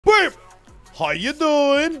How you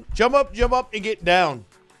doing? Jump up, and get down.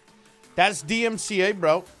 That's DMCA,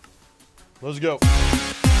 bro. Let's go.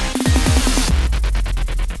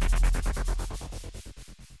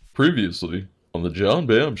 Previously on the John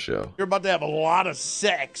Bam Show. You're about to have a lot of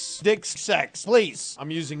sex. Dick sex, please. I'm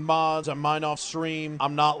using mods. I'm mine off stream.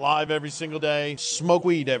 I'm not live every single day. Smoke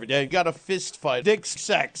weed every day. Got a fist fight. Dick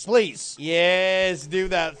sex, please. Yes, do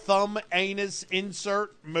that thumb anus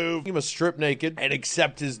insert move. He must strip naked and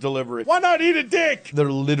accept his delivery. Why not eat a dick? They're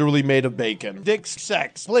literally made of bacon. Dick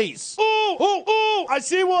sex, please. Ooh, ooh, ooh, I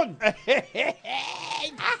see one. Get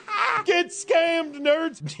scammed,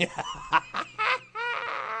 nerds.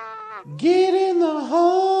 Get in the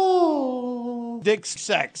hole. Dick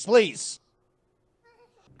sex, please.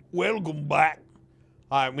 Welcome back.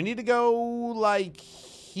 All right, we need to go like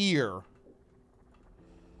here.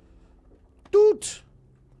 Doot.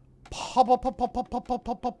 Pop, pop, pop, pop, pop, pop, pop,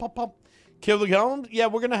 pop, pop, pop. Kill the golem? Yeah,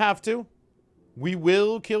 we're gonna have to. We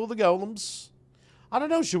will kill the golems. I don't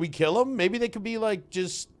know. Should we kill them? Maybe they could be like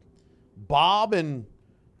just Bob and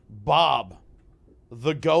Bob,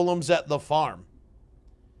 the golems at the farm.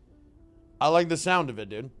 I like the sound of it,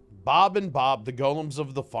 dude. Bob and Bob, the golems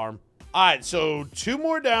of the farm. All right, so 2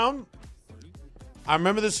 more down. I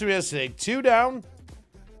remember this from yesterday. 2 down.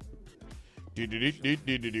 Beep, beep,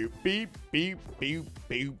 beep, beep,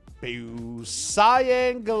 beep.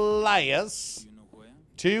 Cyan glass.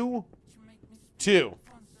 2, 2.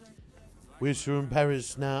 Wish we're in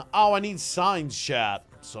Paris now. Oh, I need signs, chat.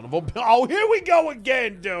 Son of a... Oh, here we go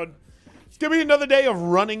again, dude. Give me another day of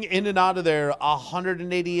running in and out of there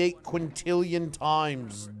 188 quintillion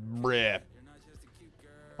times, bruh.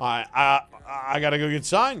 All right, I gotta go get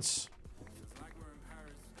signs.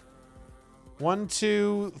 1,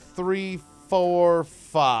 2, 3, 4,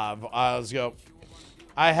 5. Let's go.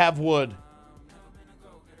 I have wood.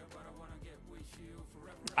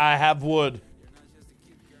 I have wood.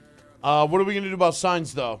 What are we gonna do about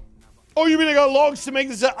signs, though? Oh, you mean I got logs to make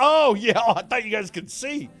this? Oh, yeah. Oh, I thought you guys could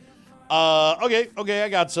see. Okay, I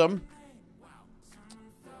got some.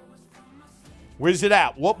 Where's it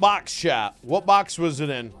at? What box, chat? What box was it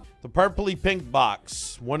in? The purpley pink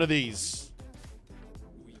box. One of these.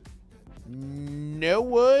 No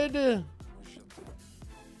wood?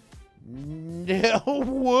 No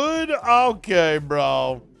wood? Okay,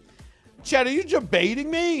 bro. Chat, are you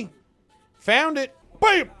debating me? Found it.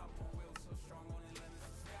 Bam!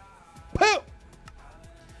 Poop!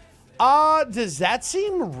 Does that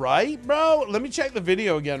seem right, bro? Let me check the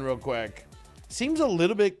video again real quick. Seems a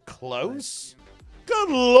little bit close. Good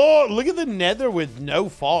lord, look at the nether with no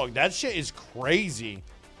fog. That shit is crazy.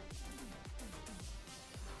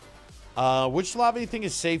 Which lava do you think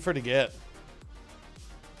is safer to get?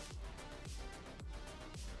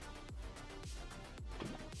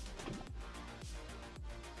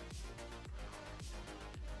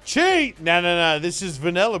 Cheat! No. This is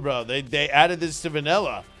vanilla, bro. They added this to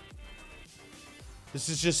vanilla. This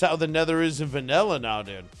is just how the nether is in vanilla now,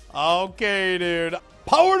 dude. Okay, dude.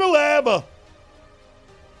 Power to lava.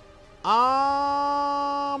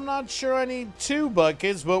 I'm not sure I need 2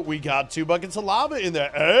 buckets, but we got 2 buckets of lava in there.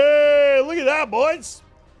 Hey, look at that, boys.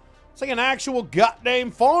 It's like an actual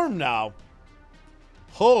goddamn farm now.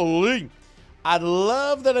 Holy. I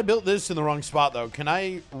love that I built this in the wrong spot, though. Can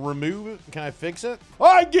I remove it? Can I fix it? All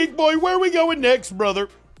right, Geek Boy, where are we going next, brother?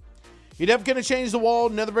 You definitely gonna change the wall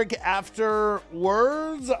nether brick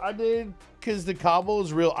afterwards? I did, because the cobble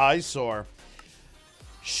is real eyesore.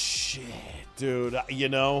 Shit, dude. You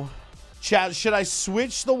know, chat, should I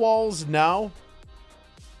switch the walls now?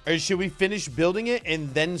 Or should we finish building it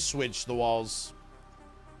and then switch the walls?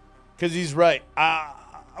 Because he's right.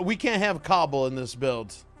 We can't have cobble in this build.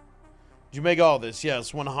 Did you make all this?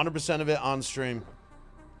 Yes, 100% of it on stream.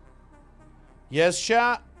 Yes,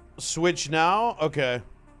 chat? Switch now? Okay.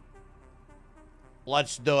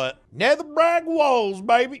 Let's do it. Nether brag walls,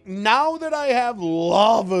 baby. Now that I have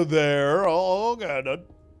lava there. Oh, God.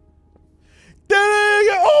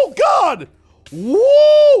 Oh, God.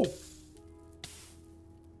 Woo!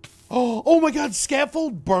 Oh, my God.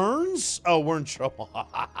 Scaffold burns? Oh, we're in trouble.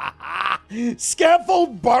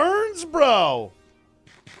 Scaffold burns, bro.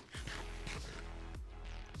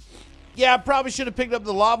 Yeah, I probably should have picked up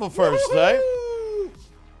the lava first, right?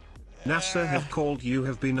 NASA have called you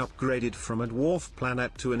have been upgraded from a dwarf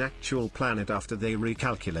planet to an actual planet after they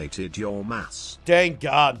recalculated your mass. Thank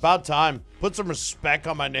God. About time. Put some respect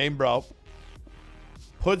on my name, bro.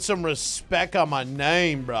 Put some respect on my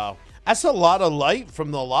name, bro. That's a lot of light from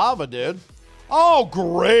the lava, dude. Oh,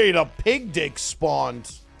 great. A pig dick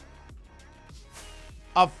spawned.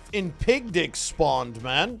 In pig dick spawned,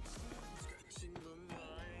 man.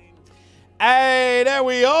 Hey, there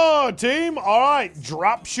we are. go, team. All right,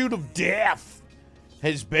 drop shoot of death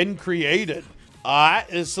has been created. All right,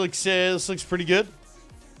 this looks pretty good.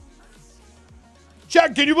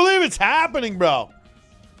 Chuck, can you believe it's happening, bro?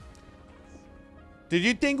 Did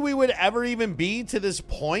you think we would ever even be to this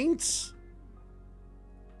point?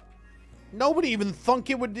 Nobody even thunk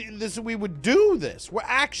we would do this. We're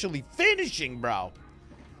actually finishing, bro.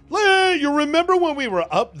 You remember when we were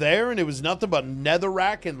up there and it was nothing but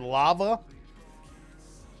netherrack and lava?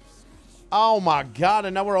 Oh my god,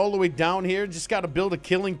 and now we're all the way down here. Just got to build a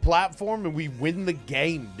killing platform and we win the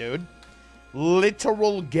game, dude.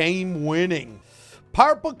 Literal game winning.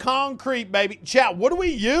 Purple concrete, baby. Chat, what do we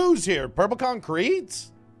use here? Purple concrete?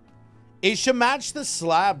 It should match the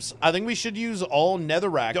slabs. I think we should use all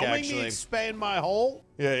netherrack, Don't actually. make me expand my hole.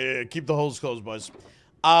 Yeah. Keep the holes closed, boys.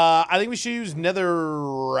 I think we should use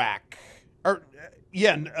netherrack. Or,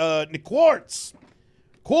 yeah, quartz.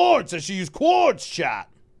 Quartz. I should use quartz, chat.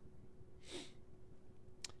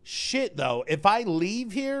 Shit, though. If I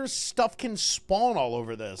leave here, stuff can spawn all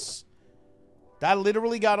over this. I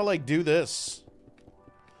literally gotta, like, do this.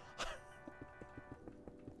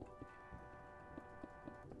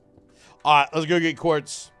 Alright, let's go get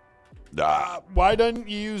quartz. Why don't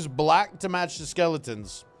you use black to match the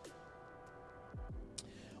skeletons?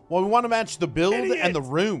 Well, we want to match the build and the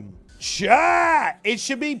room. Chat! It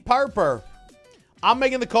should be purple. I'm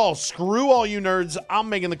making the call. Screw all you nerds. I'm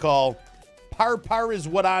making the call. Purple is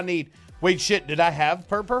what I need. Wait, shit. Did I have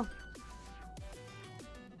purple?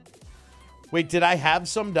 Wait, did I have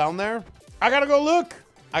some down there? I gotta go look.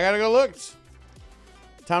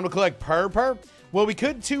 Time to collect purple. Well, we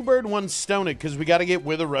could two bird, one stone it because we got to get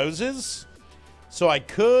wither roses. So I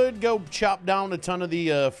could go chop down a ton of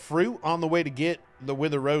the fruit on the way to get the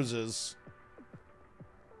wither roses.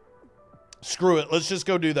 Screw it. Let's just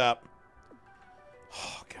go do that.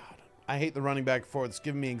 Oh, God. I hate the running back and forth. It's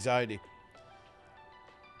giving me anxiety.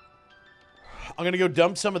 I'm going to go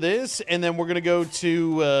dump some of this, and then we're going to go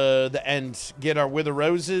to the end. Get our wither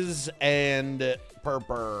roses and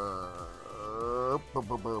purple. All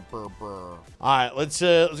right, let's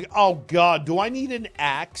go. Oh, God. Do I need an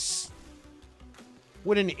axe?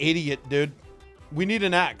 What an idiot, dude. We need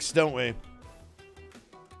an axe, don't we?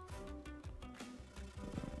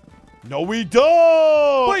 No, we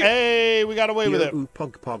don't. Wait. Hey, we got away with it.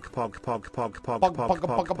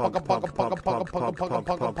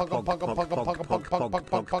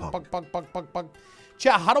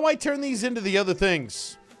 Chat, how do I turn these into the other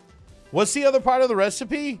things? What's the other part of the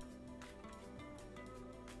recipe?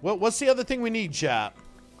 What's the other thing we need, chat?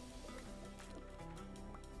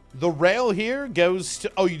 The rail here goes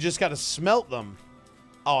to... Oh, you just got to smelt them.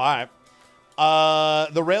 Oh, all right.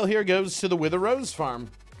 The rail here goes to the Wither Rose farm.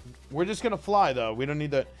 We're just going to fly, though. We don't need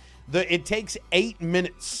the... It takes 8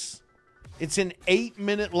 minutes. It's an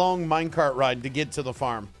 8-minute long minecart ride to get to the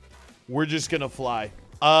farm. We're just going to fly.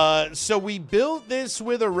 So we built this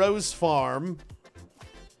Wither Rose farm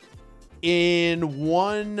in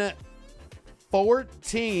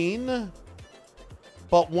 1.14...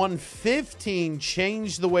 But 1.15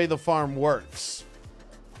 changed the way the farm works.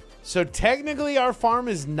 So technically our farm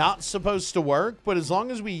is not supposed to work, but as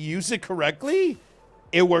long as we use it correctly,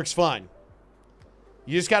 it works fine.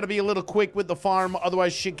 You just got to be a little quick with the farm,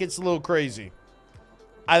 otherwise shit gets a little crazy.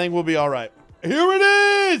 I think we'll be all right. Here it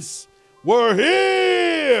is! We're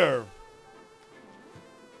here!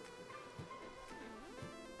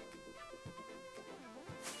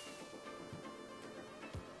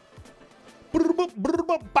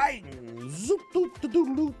 Bang!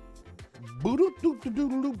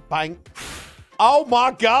 Bang! Oh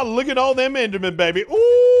my God! Look at all them Endermen, baby!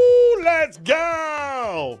 Ooh, let's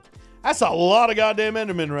go! That's a lot of goddamn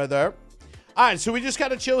Endermen right there. All right, so we just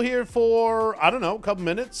gotta chill here for I don't know, a couple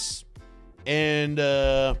minutes, and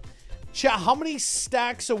chat. How many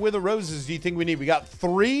stacks of Wither Roses do you think we need? We got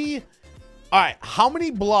 3. All right, how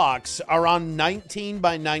many blocks are on 19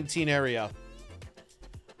 by 19 area?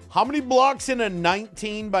 How many blocks in a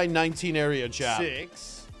 19 by 19 area, chat?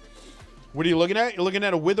 6. What are you looking at? You're looking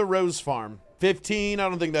at a Wither Rose farm. 15, I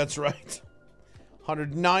don't think that's right.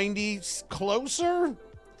 190, closer?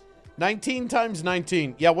 19 times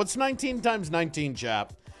 19. Yeah, what's 19 times 19,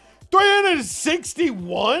 chat?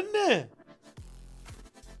 361?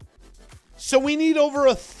 So we need over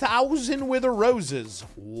 1,000 Wither Roses.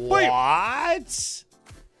 What?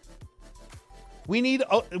 We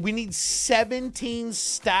need 17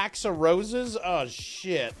 stacks of roses? Oh,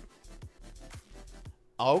 shit.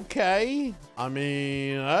 Okay. I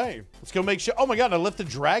mean, hey. Let's go make sure. Oh, my God. I left the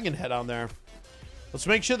dragon head on there. Let's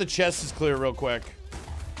make sure the chest is clear real quick.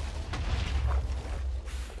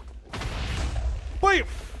 Wait.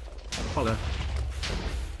 Holla.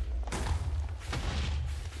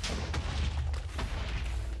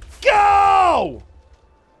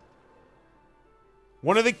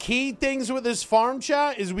 One of the key things with this farm,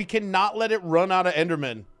 chat, is we cannot let it run out of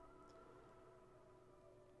Enderman.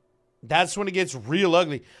 That's when it gets real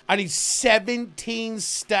ugly. I need 17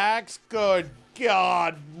 stacks. Good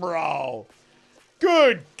God, bro.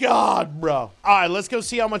 Good God, bro. All right, let's go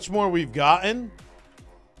see how much more we've gotten.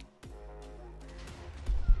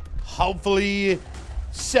 Hopefully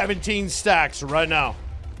 17 stacks right now.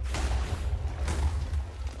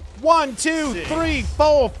 1, 2, 3,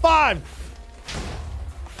 4, 5.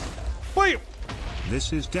 Wait.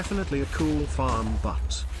 This is definitely a cool farm,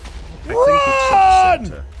 but I Run! think it's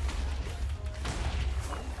off-center.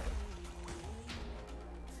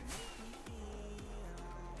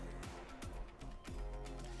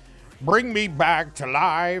 Bring me back to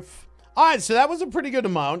life. All right, so that was a pretty good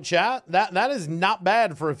amount, chat. That is not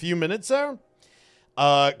bad for a few minutes there.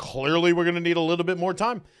 Clearly, we're going to need a little bit more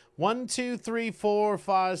time. 1, 2, 3, 4,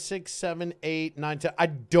 5, 6, 7, 8, 9, 10. I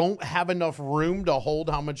don't have enough room to hold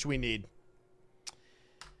how much we need.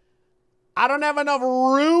 I don't have enough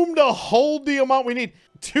room to hold the amount we need.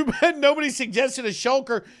 Too bad nobody suggested a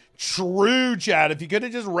shulker. True, chat. If you could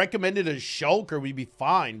have just recommended a shulker, we'd be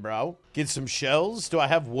fine, bro. Get some shells. Do I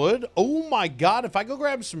have wood? Oh my God. If I go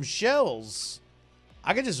grab some shells,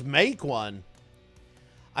 I could just make one.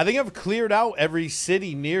 I think I've cleared out every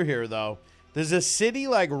city near here, though. There's a city,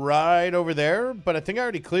 like, right over there, but I think I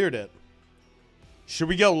already cleared it. Should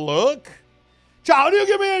we go look? Child, you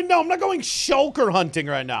give me a... No, I'm not going shulker hunting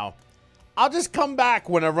right now. I'll just come back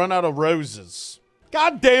when I run out of roses.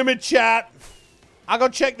 God damn it, chat. I'll go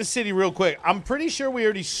check the city real quick. I'm pretty sure we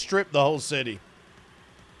already stripped the whole city.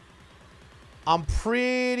 I'm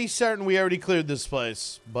pretty certain we already cleared this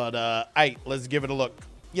place. But, hey, let's give it a look.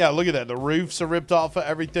 Yeah, look at that. The roofs are ripped off of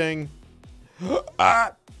everything.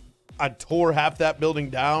 I tore half that building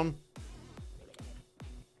down.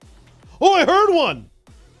 Oh, I heard one.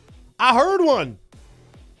 I heard one.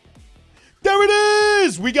 There it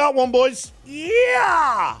is. We got one, boys.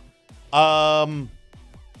 Yeah. Hut.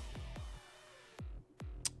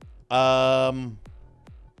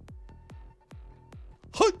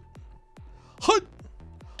 Hut.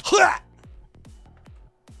 Hut.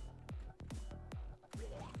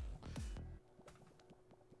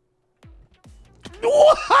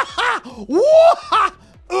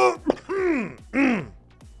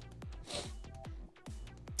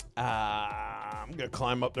 I'm gonna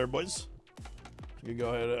climb up there, boys. You go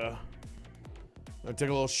ahead. I'll take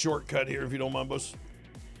a little shortcut here if you don't mind, boys.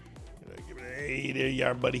 Hey, there you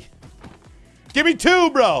are, buddy. Give me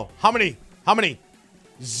 2, bro. How many? How many?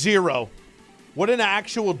 0. What an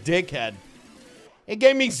actual dickhead. It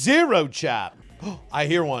gave me 0, chat. I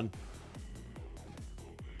hear one.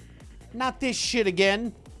 Not this shit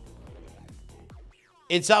again.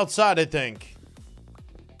 It's outside, I think.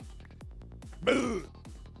 There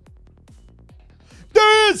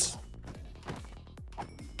it is!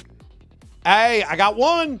 Hey, I got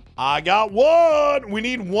one. I got one. We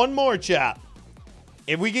need one more, chat.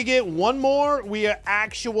 If we could get one more, we are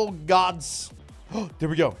actual gods. There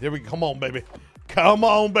we go. There we go. Come on, baby. Come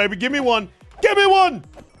on, baby. Give me one. Give me one.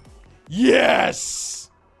 Yes.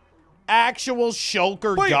 Actual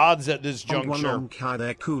shulker gods at this juncture. Hi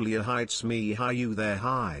there, Coolia heights me. Hi you there,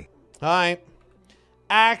 hi. Hi.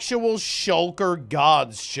 Actual shulker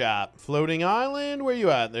gods, chat. Floating island, where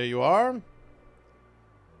you at? There you are.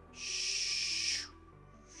 Shh.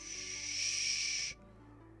 Shh.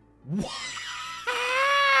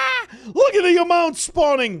 Look at the amount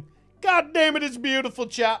spawning. God damn it, it's beautiful,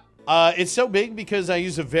 chat. It's so big because I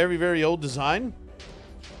use a very, very old design.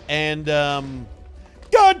 And,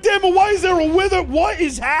 God damn it, why is there a wither? What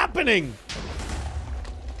is happening?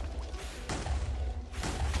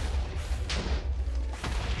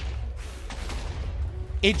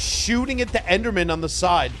 It's shooting at the Enderman on the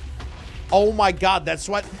side. Oh my God, that's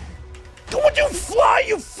what... Would you fly,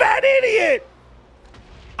 you fat idiot?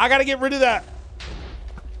 I gotta get rid of that.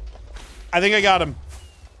 I think I got him.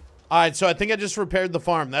 Alright, so I think I just repaired the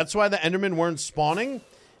farm. That's why the Endermen weren't spawning.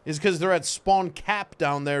 Is because they're at spawn cap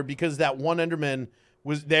down there because that one Enderman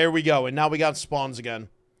was... There we go. And now we got spawns again.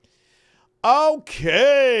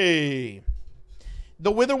 Okay.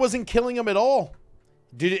 The wither wasn't killing him at all.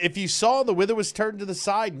 Dude, if you saw, the wither was turned to the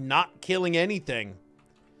side, not killing anything.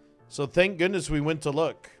 So thank goodness we went to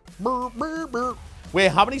look. Burr, burr, burr.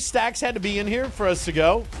 Wait, how many stacks had to be in here for us to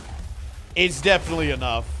go? It's definitely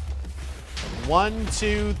enough. 1,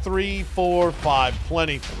 2, 3, 4, 5.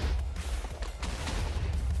 Plenty.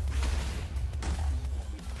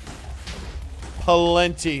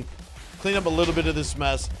 Plenty. Clean up a little bit of this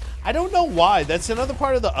mess. I don't know why. That's another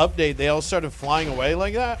part of the update. They all started flying away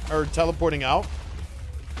like that, or teleporting out.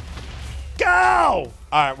 God All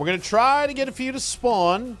right, we're going to try to get a few to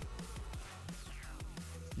spawn.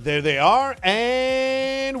 There they are,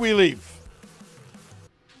 and we leave.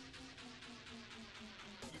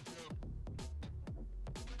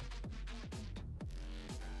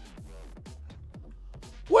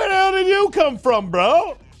 Where the hell did you come from,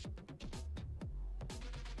 bro?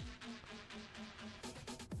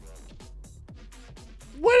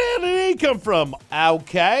 Where the hell did he come from?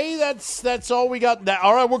 Okay, that's all we got.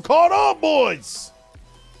 All right, we're caught up, boys.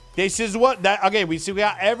 This is what that. Okay, we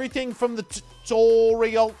got everything from the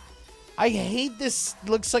tutorial. I hate this.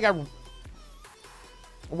 Looks like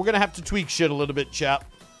we're gonna have to tweak shit a little bit, chap.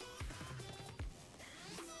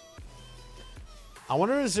 I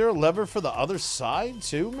wonder, is there a lever for the other side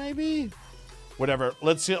too? Maybe. Whatever.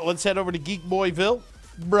 Let's head over to Geek Boyville,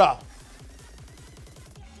 bruh.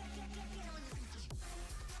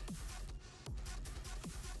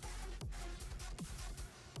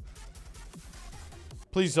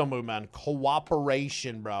 Please don't move, man.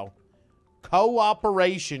 Cooperation, bro.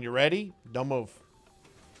 Cooperation. You ready? Don't move.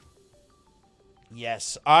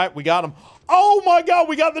 Yes. All right, we got him. Oh, my God.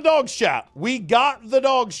 We got the dogs, chat. We got the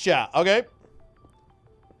dogs, chat. Okay.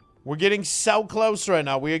 We're getting so close right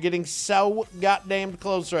now. We are getting so goddamn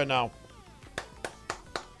close right now.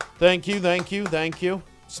 Thank you, thank you, thank you.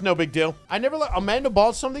 It's no big deal. I never let Amanda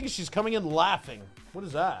bought something and she's coming in laughing. What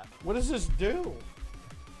is that? What does this do?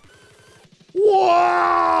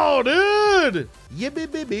 Wow, dude! Yeah,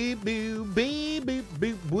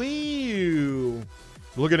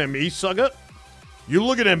 looking at me, sucker? You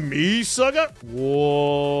looking at me, sucker?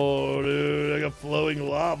 Whoa, dude! I got flowing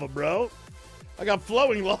lava, bro. I got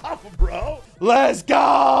flowing lava, bro. Let's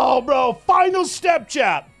go, bro. Final step,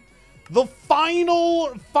 chat. The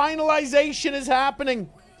finalization is happening.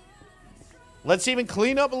 Let's even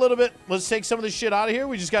clean up a little bit. Let's take some of this shit out of here.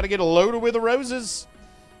 We just got to get a load of Wither Roses.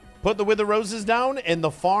 Put the Wither Roses down, and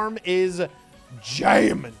the farm is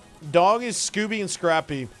jamming. Dog is Scooby and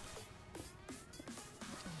Scrappy.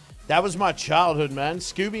 That was my childhood, man.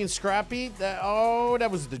 Scooby and Scrappy. That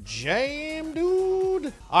was the jam,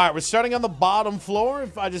 dude. All right, we're starting on the bottom floor.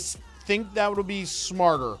 If I just think that would be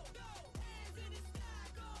smarter.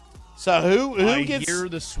 So who gets... I hear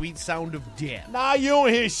the sweet sound of death. Nah, you don't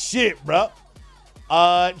hear shit, bro.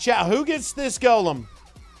 Chat, who gets this golem?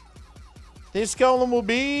 This golem will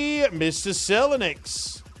be Mr.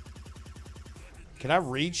 Selenix. Can I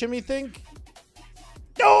reach him, you think?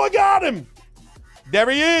 Oh, I got him! There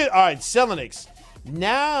he is. All right, Selenix.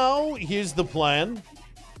 Now, here's the plan.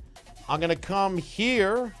 I'm going to come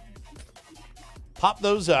here, pop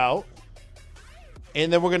those out,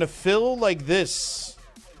 and then we're going to fill like this,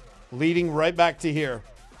 leading right back to here.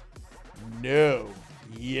 No.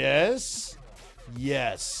 Yes.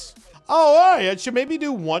 Yes. Oh, all right. I should maybe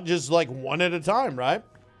do one, just like one at a time, right?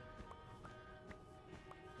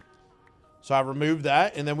 So I remove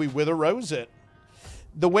that, and then we Wither Rose it.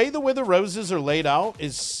 The way the Wither Roses are laid out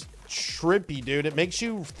is trippy, dude. It makes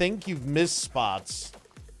you think you've missed spots.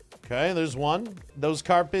 Okay, there's one. Those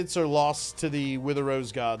carpets are lost to the Wither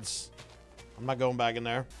Rose gods. I'm not going back in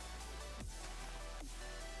there.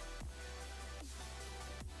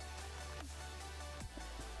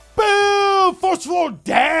 Boom! First floor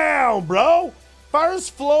down, bro.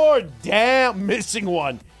 First floor down. Missing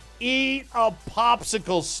one. Eat a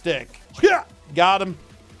popsicle stick. Yeah, got him.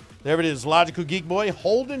 There it is. Logical Geek Boy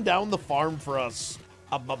holding down the farm for us.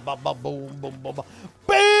 Boom.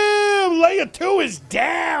 Layer 2 is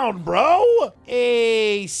down, bro.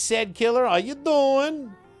 Hey, said killer. How you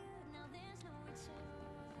doing?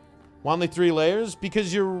 Only 3 layers?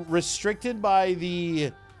 Because you're restricted by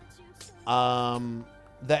the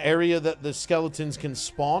area that the skeletons can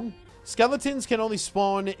spawn. Skeletons can only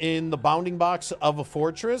spawn in the bounding box of a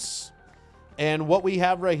fortress. And what we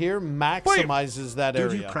have right here maximizes that area.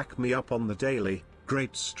 Dude, you crack me up on the daily.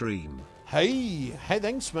 Great stream. Hey,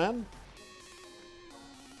 thanks, man.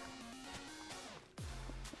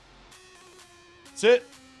 That's it.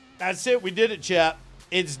 That's it. We did it, chat.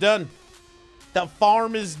 It's done. The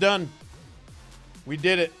farm is done. We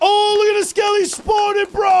did it. Oh, look at the skelly spawning,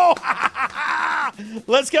 bro.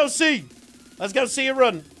 Let's go see. Let's go see it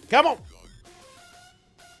run. Come on.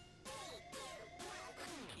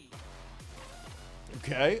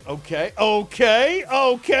 Okay.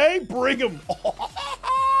 Bring him.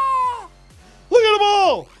 Look at them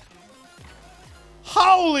all.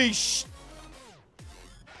 Holy sh...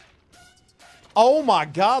 Oh my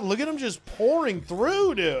God, look at him just pouring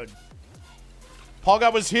through, dude. Paul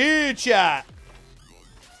God was here, chat.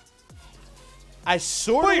 I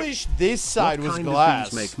sort of wish this side was glass. What kind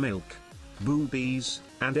of bees make milk? Boobies,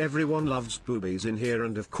 and everyone loves boobies in here,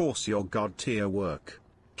 and of course your god tier work.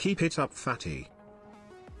 Keep it up, fatty.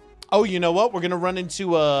 Oh, you know what? We're going to run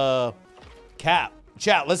into a cap.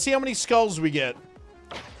 Chat, let's see how many skulls we get.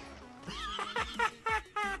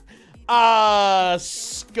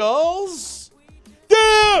 Skulls?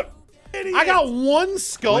 Dude! Idiot. I got one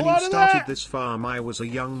skull When you out of started that? this farm, I was a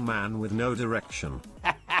young man with no direction.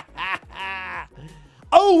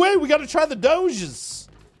 Oh, wait, we got to try the doges.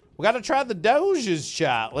 We got to try the doges,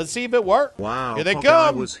 chat. Let's see if it works. Wow, Here they Popeye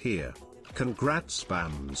come. was here. Congrats,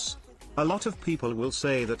 spams. A lot of people will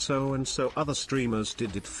say that so-and-so other streamers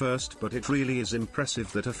did it first, but it really is impressive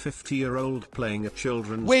that a 50-year-old playing a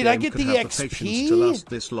children's Wait, game I get could the have XP? the patience to last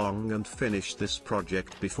this long and finish this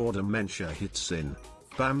project before dementia hits in.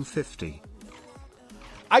 Bam 50.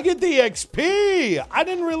 I get the XP. I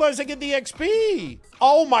didn't realize I get the XP.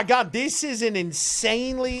 Oh my god, this is an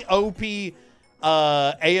insanely OP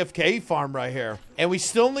AFK farm right here. And we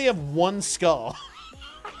still only have one skull.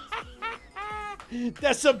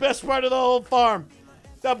 That's the best part of the whole farm.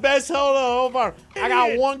 The best part of the whole farm. I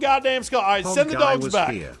got one goddamn skull. All right, send the dogs was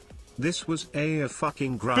back. Here. This was a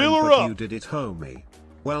fucking grind, Fill her but up. you did it, homie.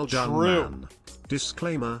 Well done, True. man.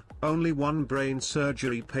 Disclaimer, only one brain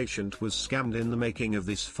surgery patient was scammed in the making of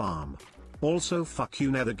this farm. Also, fuck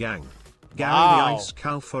you, Nether Gang. Gary Wow. the Ice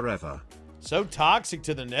Cow forever. So toxic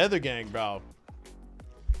to the Nether Gang, bro.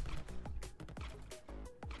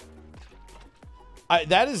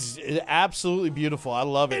 That is absolutely beautiful. I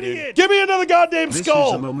love it, dude. Give me another goddamn This skull.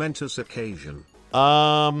 is a momentous occasion.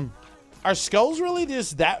 Are skulls really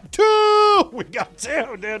just that? Two! We got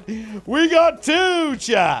two, dude. We got two,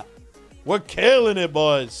 chat. We're killing it,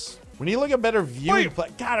 boys. We need like a better view.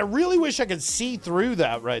 God, I really wish I could see through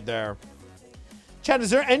that right there. Chat, is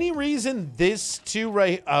there any reason this two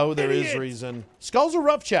right? Oh, there is reason. Skulls are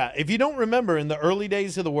rough, chat. If you don't remember, in the early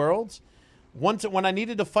days of the world, when I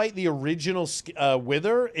needed to fight the original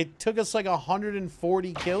Wither, it took us like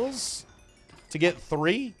 140 kills to get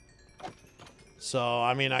 3. So,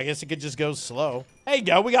 I mean, I guess it could just go slow. Hey, you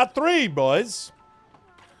go. We got 3, boys.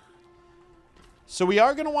 So we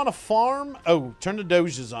are going to want to farm. Oh, turn the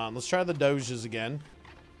doges on. Let's try the doges again.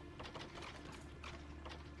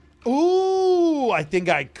 Ooh, I think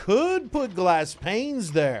I could put glass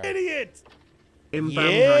panes there. Idiot. Imbam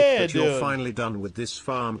Yeah, hype that you're dude. finally done with this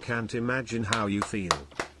farm. Can't imagine how you feel.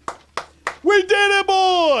 We did it,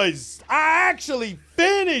 boys. I actually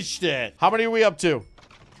finished it. How many are we up to?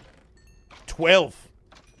 12.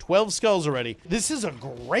 12 skulls already. This is a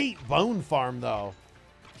great bone farm, though.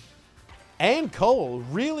 And coal.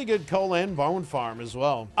 Really good coal and bone farm as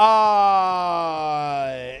well.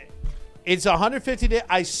 It's 150 days.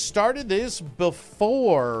 I started this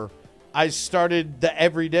before I started the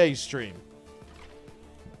everyday stream.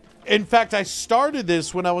 In fact, I started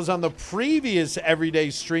this when I was on the previous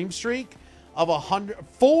everyday stream streak of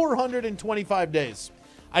 425 days.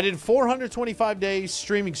 I did 425 days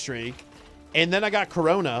streaming streak, and then I got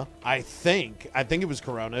Corona, I think. I think it was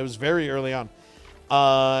Corona. It was very early on.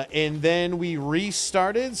 And then we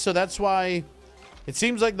restarted, so that's why it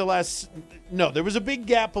seems like the last... No, there was a big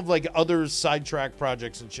gap of, like, other sidetrack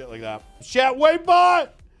projects and shit like that. Chat, wait,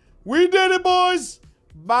 bot! We did it, boys!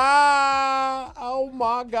 Bye! Oh,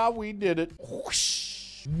 my God, we did it.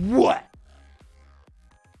 Whoosh. What?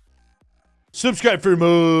 Subscribe for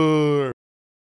more!